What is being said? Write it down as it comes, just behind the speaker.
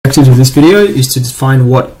objective of this video is to define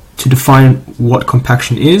what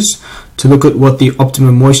compaction is, to look at what the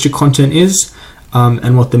optimum moisture content is,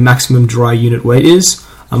 and what the maximum dry unit weight is.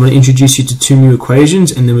 I'm going to introduce you to two new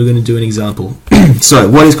equations, and then we're going to do an example. So,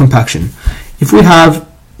 what is compaction? If we have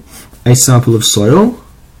a sample of soil,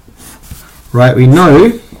 right, we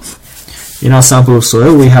know in our sample of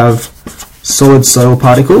soil we have solid soil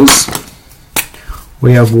particles,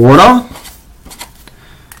 we have water,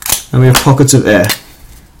 and we have pockets of air.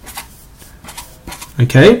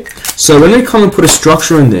 Okay, so when we come and put a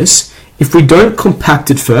structure in this, if we don't compact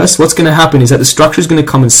it first, what's going to happen is that the structure is going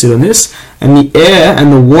to come and sit on this, and the air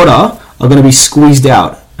and the water are going to be squeezed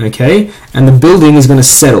out, okay, and the building is going to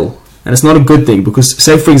settle. And it's not a good thing, because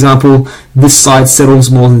say for example this side settles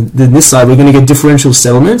more than this side, we're going to get differential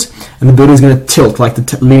settlement and the building is going to tilt like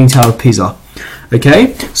the Leaning Tower of Pisa.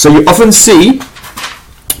 Okay, so you often see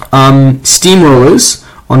steamrollers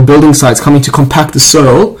on building sites coming to compact the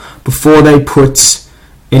soil before they put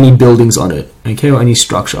any buildings on it, okay, or any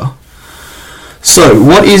structure. So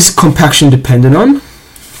what is compaction dependent on?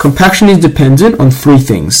 Compaction is dependent on three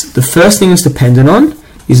things. The first thing it's dependent on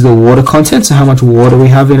is the water content, so how much water we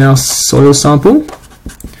have in our soil sample.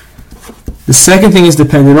 The second thing it's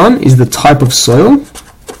dependent on is the type of soil.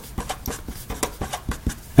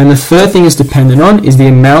 And the third thing it's dependent on is the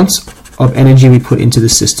amount of energy we put into the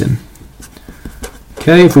system.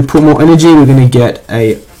 Okay, if we put more energy, we're going to get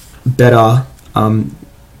a better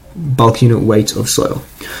bulk unit weight of soil.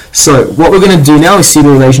 So what we're going to do now is see the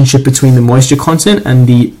relationship between the moisture content and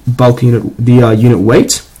the bulk unit, unit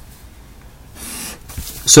weight.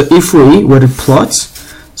 So if we were to plot,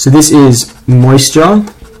 so this is moisture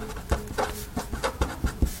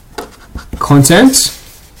content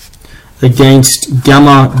against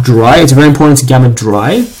gamma dry. It's very important to gamma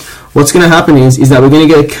dry. What's going to happen is that we're going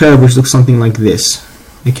to get a curve which looks something like this.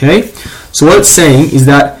 Okay, so what it's saying is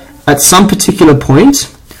that at some particular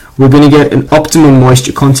point we're going to get an optimum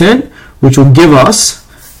moisture content which will give us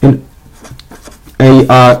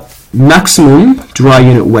a maximum dry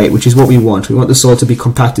unit weight, which is what we want. We want the soil to be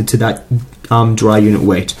compacted to that dry unit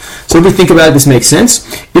weight. So if we think about it, this makes sense.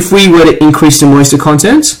 If we were to increase the moisture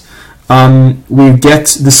content, we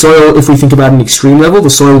get the soil, if we think about an extreme level,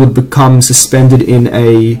 the soil would become suspended in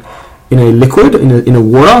a liquid, in a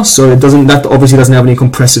water, so that obviously doesn't have any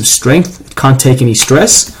compressive strength, it can't take any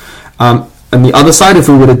stress. On the other side, if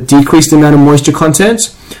we were to decrease the amount of moisture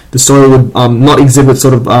content, the soil would not exhibit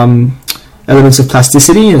sort of elements of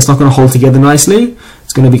plasticity, and it's not going to hold together nicely.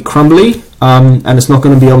 It's going to be crumbly, and it's not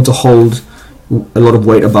going to be able to hold a lot of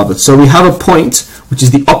weight above it. So we have a point which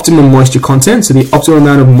is the optimum moisture content, so the optimum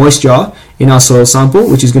amount of moisture in our soil sample,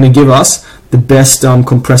 which is going to give us the best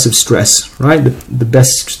compressive stress, right? The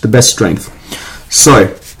best strength.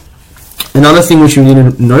 So another thing which we need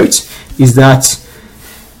to note is that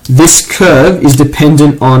this curve is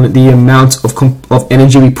dependent on the amount of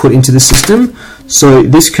energy we put into the system. So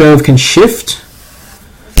this curve can shift,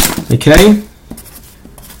 okay?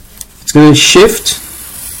 It's going to shift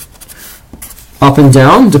up and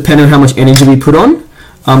down depending on how much energy we put on,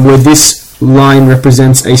 where this line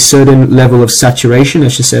represents a certain level of saturation.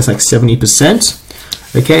 Let's just say it's like 70%.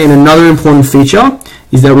 Okay, and another important feature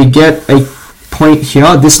is that we get a point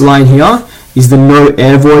here. This line here is the no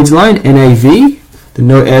air voids line, NAV, the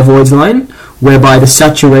no air voids line, whereby the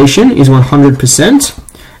saturation is 100%.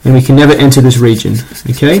 And we can never enter this region.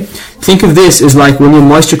 Okay, think of this as like when your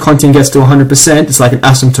moisture content gets to 100%, it's like an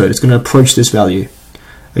asymptote. It's going to approach this value.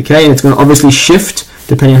 Okay, and it's going to obviously shift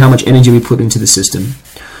depending on how much energy we put into the system.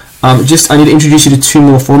 I need to introduce you to two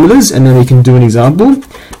more formulas, and then we can do an example.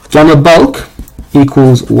 Gamma bulk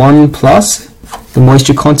equals 1 plus the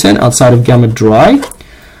moisture content outside of gamma dry.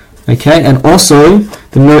 Okay, and also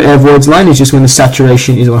the no air voids line is just when the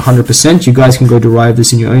saturation is 100%. You guys can go derive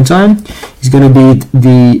this in your own time. It's going to be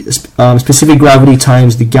the specific gravity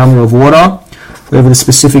times the gamma of water over the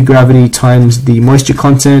specific gravity times the moisture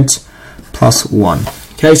content plus 1.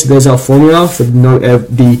 Okay, so there's our formula for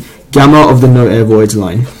the gamma of the no air voids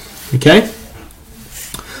line. Okay,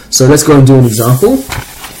 so let's go and do an example.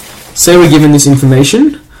 Say we're given this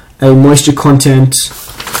information, a moisture content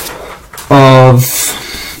of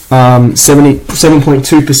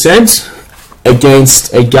 7.2%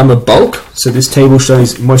 against a gamma bulk. So this table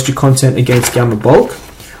shows moisture content against gamma bulk.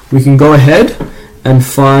 We can go ahead and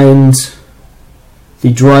find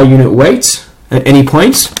the dry unit weight at any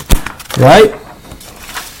point, right?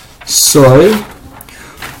 So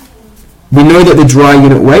we know that the dry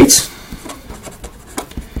unit weight,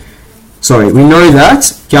 we know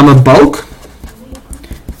that gamma bulk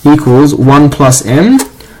equals 1 plus m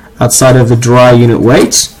outside of the dry unit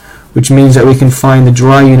weight, which means that we can find the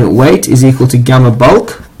dry unit weight is equal to gamma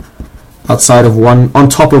bulk outside of 1, on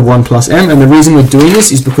top of 1 plus m. And the reason we're doing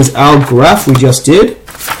this is because our graph we just did,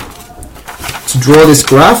 to draw this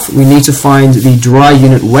graph, we need to find the dry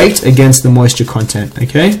unit weight against the moisture content,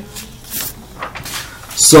 okay?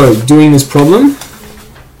 So, doing this problem,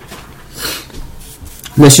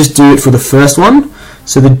 let's just do it for the first one.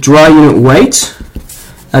 So the dry unit weight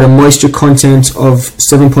at a moisture content of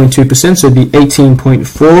 7.2%, so it'd be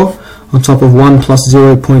 18.4 on top of 1 plus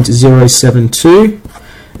 0.072.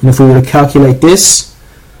 And if we were to calculate this,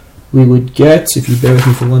 we would get, if you bear with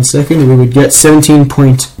me for 1 second, we would get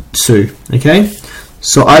 17.2, okay?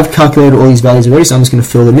 So I've calculated all these values already, so I'm just going to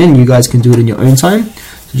fill them in. You guys can do it in your own time.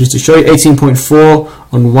 So just to show you,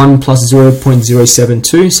 18.4 on 1 plus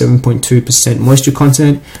 0.072, 7.2% moisture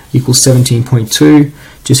content equals 17.2.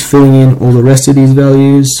 Just filling in all the rest of these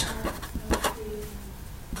values.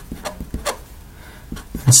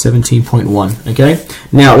 And 17.1, okay?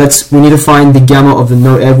 Now we need to find the gamma of the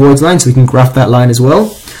no air voids line, so we can graph that line as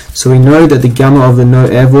well. So we know that the gamma of the no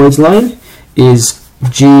air voids line is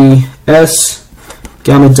GS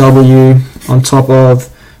gamma W on top of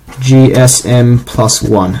GSM plus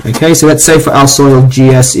 1. Okay, so let's say for our soil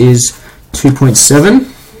GS is 2.7.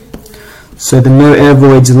 So the no air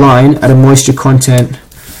voids line at a moisture content,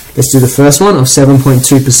 let's do the first one, of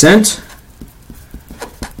 7.2%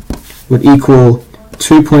 would equal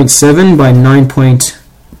 2.7 by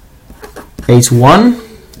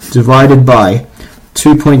 9.81 divided by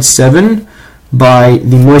 2.7 by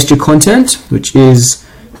the moisture content, which is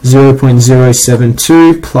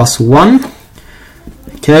 0.072 plus 1.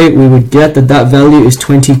 Okay, we would get that value is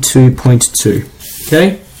 22.2.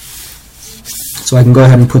 Okay, so I can go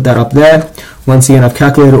ahead and put that up there. Once again, I've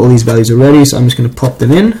calculated all these values already, so I'm just going to pop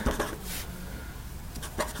them in.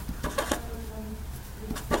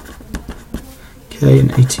 Okay,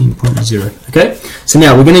 and 18.0. Okay, so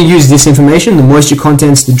now we're going to use this information, the moisture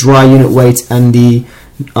contents, the dry unit weight, and the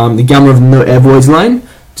gamma of the no air voids line,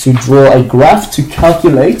 to draw a graph to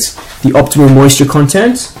calculate the optimum moisture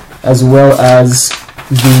content as well as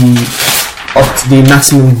the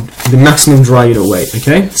maximum dry unit weight.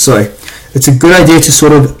 Okay, so it's a good idea to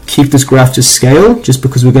sort of keep this graph to scale, just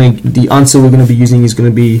because the answer we're going to be using is going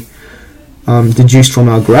to be deduced from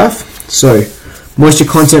our graph. So moisture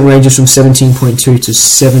content ranges from 17.2 to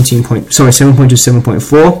 7.2 to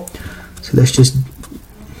 7.4. So let's just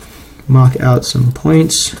mark out some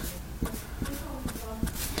points.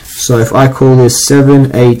 So if I call this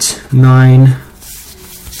 7, 8, 9,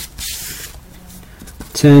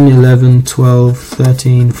 10, 11, 12,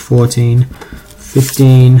 13, 14,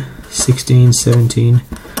 15, 16, 17,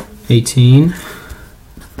 18,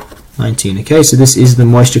 19. Okay, so this is the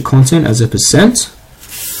moisture content as a percent.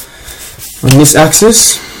 On this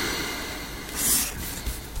axis,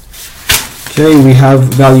 okay, we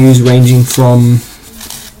have values ranging from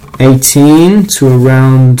 18 to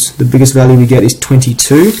around, the biggest value we get is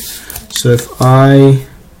 22. So if I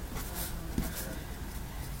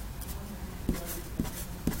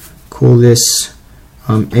call this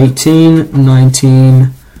 18,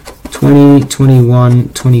 19, 20, 21,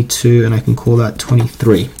 22, and I can call that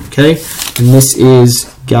 23. Okay, and this is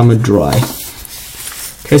gamma dry.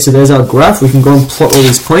 Okay, so there's our graph. We can go and plot all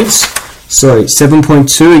these points. So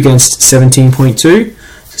 7.2 against 17.2.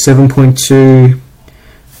 7.2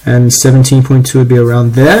 and 17.2 would be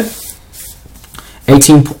around there.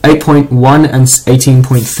 8.1 and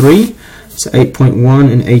 18.3. So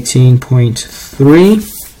 8.1 and 18.3.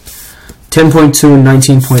 10.2 and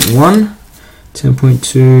 19.1.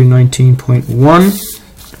 10.2, 19.1.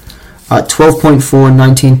 12.4 and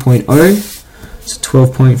 19.0. So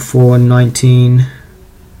 12.4 and 19.0.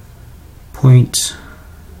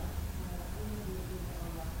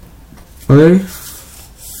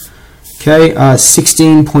 Okay,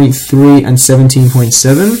 16.3 and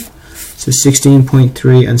 17.7. So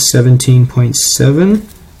 16.3 and 17.7.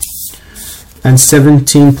 And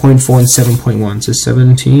 17.4 and 7.1. So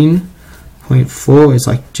 17.4 is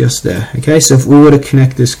like just there. Okay, so if we were to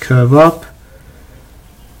connect this curve up,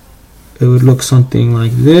 it would look something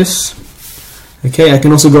like this. Okay, I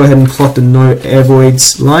can also go ahead and plot the no air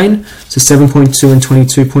voids line. So 7.2 and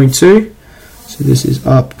 22.2. So this is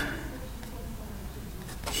up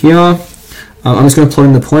here. I'm just going to plot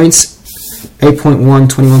in the points. 8.1,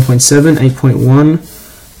 21.7, 8.1,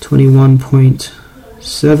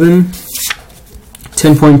 21.7,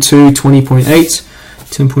 10.2, 20.8,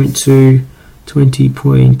 10.2,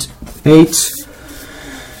 20.8,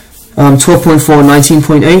 12.4,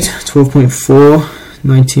 19.8, 12.4,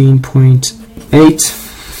 19.8,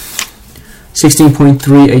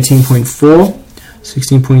 16.3, 18.4,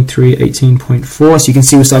 16.3, 18.4. So you can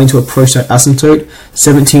see we're starting to approach that asymptote.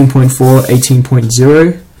 17.4,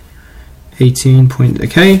 18.0, 18 point,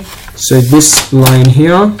 okay, so this line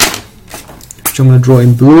here, which I'm going to draw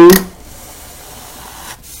in blue,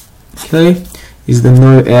 okay, is the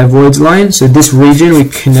no air voids line. So this region we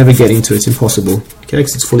can never get into, it's impossible, okay,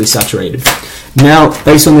 because it's fully saturated. Now,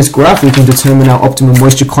 based on this graph, we can determine our optimum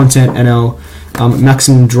moisture content and our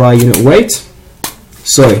maximum dry unit weight.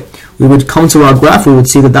 So we would come to our graph, we would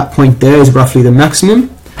see that that point there is roughly the maximum.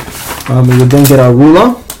 We would then get our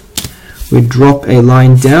ruler, we'd drop a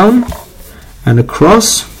line down and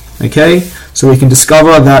across, okay, so we can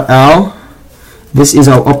discover that this is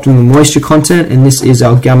our optimum moisture content and this is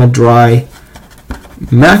our gamma dry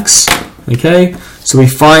max, okay, so we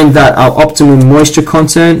find that our optimum moisture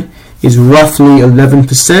content is roughly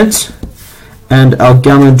 11% and our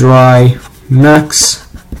gamma dry max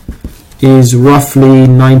is roughly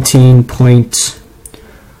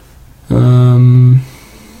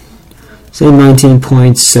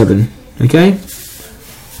 19.7, okay.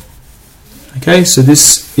 Okay, so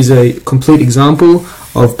this is a complete example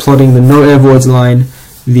of plotting the no air voids line,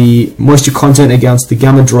 the moisture content against the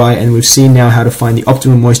gamma dry, and we've seen now how to find the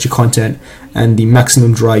optimum moisture content and the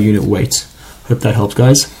maximum dry unit weight. Hope that helps,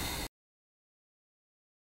 guys.